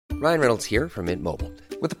Ryan Reynolds here from Mint Mobile.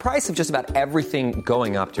 With the price of just about everything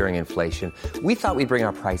going up during inflation, we thought we'd bring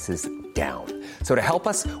our prices down. So to help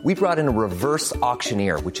us, we brought in a reverse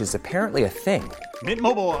auctioneer, which is apparently a thing. Mint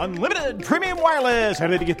Mobile Unlimited Premium Wireless. How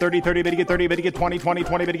to get 30, 30, bit to get 30, bit to get 20, 20,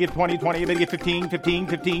 20, bit to get 20, 20, bit to get 15, 15,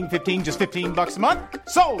 15, 15, just $15 a month?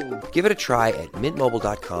 Sold! Give it a try at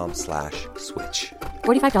mintmobile.com/switch.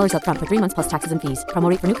 $45 up front for 3 months plus taxes and fees. Promo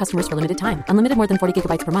rate for new customers for limited time. Unlimited more than 40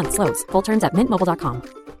 gigabytes per month. Slows full terms at mintmobile.com.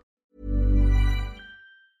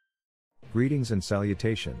 Greetings and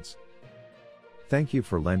salutations. Thank you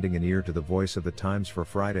for lending an ear to the voice of the times for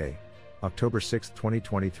Friday, October 6,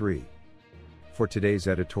 2023. For today's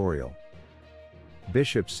editorial,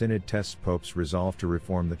 Bishop Synod tests Pope's resolve to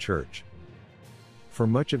reform the Church. For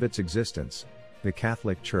much of its existence, the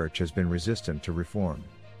Catholic Church has been resistant to reform.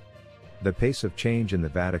 The pace of change in the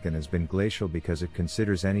Vatican has been glacial because it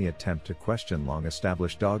considers any attempt to question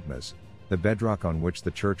long-established dogmas, the bedrock on which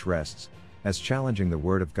the Church rests, as challenging the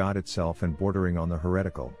Word of God itself and bordering on the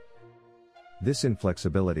heretical. This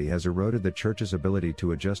inflexibility has eroded the Church's ability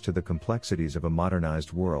to adjust to the complexities of a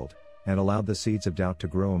modernized world, and allowed the seeds of doubt to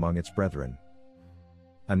grow among its brethren.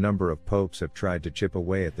 A number of popes have tried to chip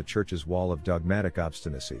away at the Church's wall of dogmatic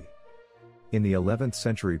obstinacy. In the 11th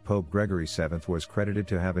century, Pope Gregory VII was credited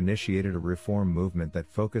to have initiated a reform movement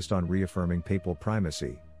that focused on reaffirming papal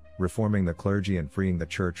primacy, reforming the clergy and freeing the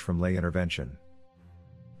Church from lay intervention.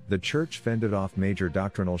 The Church fended off major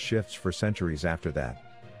doctrinal shifts for centuries after that.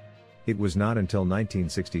 It was not until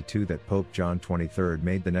 1962 that Pope John XXIII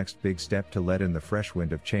made the next big step to let in the fresh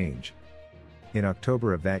wind of change. In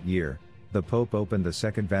October of that year, the Pope opened the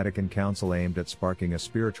Second Vatican Council aimed at sparking a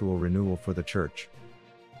spiritual renewal for the Church.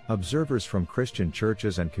 Observers from Christian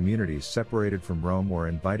churches and communities separated from Rome were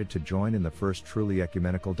invited to join in the first truly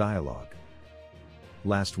ecumenical dialogue.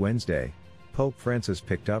 Last Wednesday, Pope Francis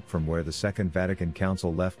picked up from where the Second Vatican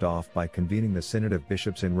Council left off by convening the Synod of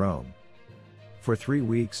Bishops in Rome. For 3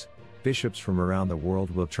 weeks, bishops from around the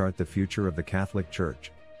world will chart the future of the Catholic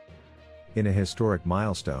Church. In a historic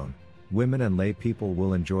milestone, women and lay people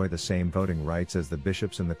will enjoy the same voting rights as the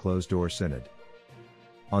bishops in the closed-door synod.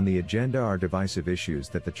 On the agenda are divisive issues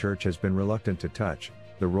that the Church has been reluctant to touch: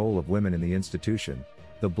 the role of women in the institution,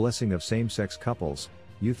 the blessing of same-sex couples,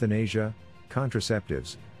 euthanasia,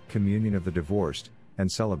 contraceptives, communion of the divorced,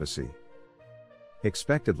 and celibacy.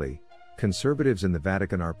 Expectedly, conservatives in the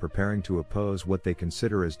Vatican are preparing to oppose what they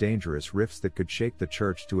consider as dangerous rifts that could shake the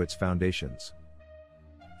Church to its foundations.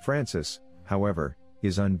 Francis, however,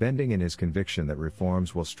 is unbending in his conviction that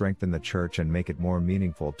reforms will strengthen the Church and make it more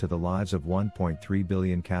meaningful to the lives of 1.3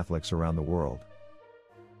 billion Catholics around the world.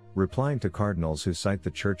 Replying to cardinals who cite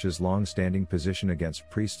the Church's long-standing position against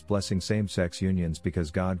priests blessing same-sex unions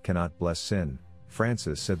because God cannot bless sin,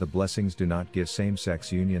 Francis said the blessings do not give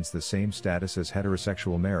same-sex unions the same status as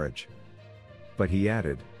heterosexual marriage. But he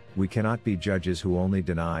added, "We cannot be judges who only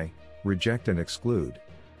deny, reject and exclude."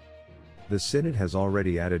 The Synod has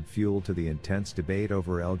already added fuel to the intense debate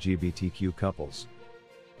over LGBTQ couples.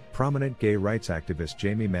 Prominent gay rights activist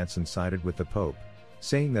Jamie Manson sided with the Pope,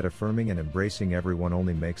 saying that affirming and embracing everyone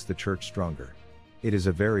only makes the Church stronger. "It is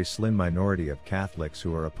a very slim minority of Catholics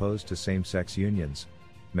who are opposed to same-sex unions,"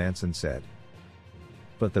 Manson said.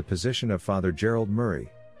 But the position of Father Gerald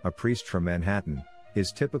Murray, a priest from Manhattan,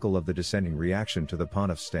 is typical of the dissenting reaction to the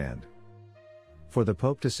pontiff's stand. For the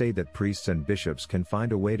Pope to say that priests and bishops can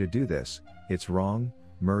find a way to do this, it's wrong,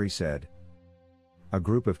 Murray said. A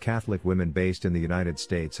group of Catholic women based in the United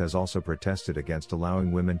States has also protested against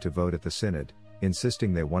allowing women to vote at the Synod,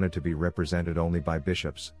 insisting they wanted to be represented only by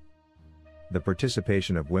bishops. The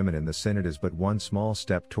participation of women in the Synod is but one small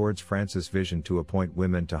step towards Francis' vision to appoint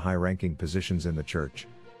women to high-ranking positions in the Church.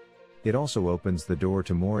 It also opens the door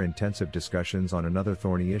to more intensive discussions on another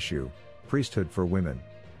thorny issue: priesthood for women.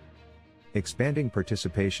 Expanding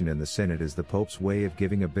participation in the Synod is the Pope's way of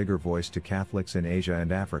giving a bigger voice to Catholics in Asia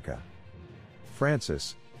and Africa.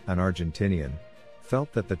 Francis, an Argentinian,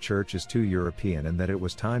 felt that the Church is too European and that it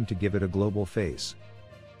was time to give it a global face.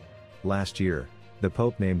 Last year, the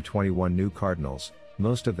Pope named 21 new cardinals,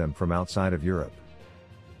 most of them from outside of Europe.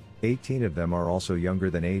 18 of them are also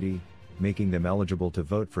younger than 80, making them eligible to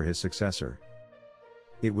vote for his successor.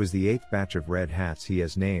 It was the 8th batch of red hats he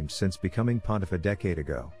has named since becoming pontiff a decade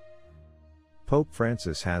ago. Pope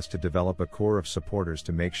Francis has to develop a core of supporters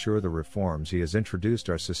to make sure the reforms he has introduced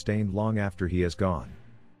are sustained long after he is gone.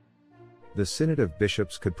 The Synod of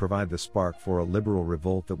Bishops could provide the spark for a liberal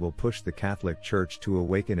revolt that will push the Catholic Church to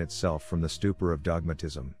awaken itself from the stupor of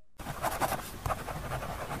dogmatism.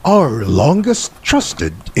 Our longest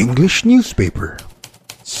trusted English newspaper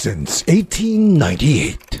since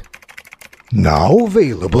 1898. Now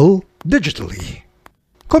available digitally.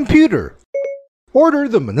 Computer. Order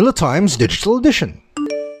the Manila Times Digital Edition.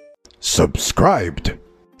 Subscribed.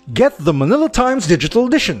 Get the Manila Times Digital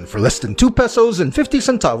Edition for less than 2 pesos and 50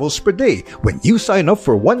 centavos per day when you sign up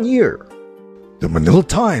for 1 year. The Manila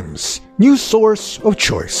Times, news source of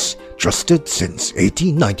choice, trusted since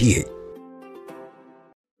 1898.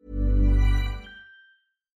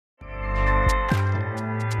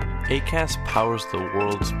 Acast powers the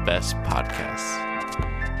world's best podcasts.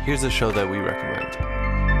 Here's a show that we recommend.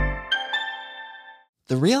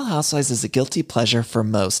 The Real Housewives is a guilty pleasure for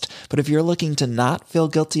most, but if you're looking to not feel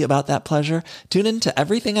guilty about that pleasure, tune in to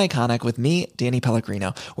Everything Iconic with me, Danny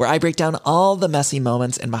Pellegrino, where I break down all the messy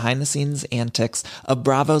moments and behind-the-scenes antics of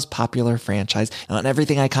Bravo's popular franchise. And on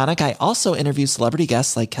Everything Iconic, I also interview celebrity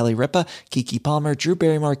guests like Kelly Ripa, Keke Palmer, Drew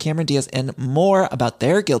Barrymore, Cameron Diaz, and more about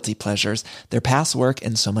their guilty pleasures, their past work,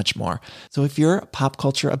 and so much more. So if you're pop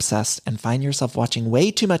culture obsessed and find yourself watching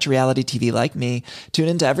way too much reality TV like me, tune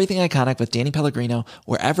into Everything Iconic with Danny Pellegrino,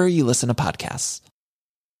 wherever you listen to podcasts.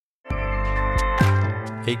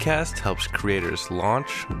 Acast helps creators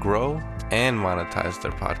launch, grow, and monetize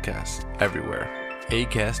their podcasts everywhere.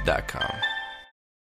 Acast.com.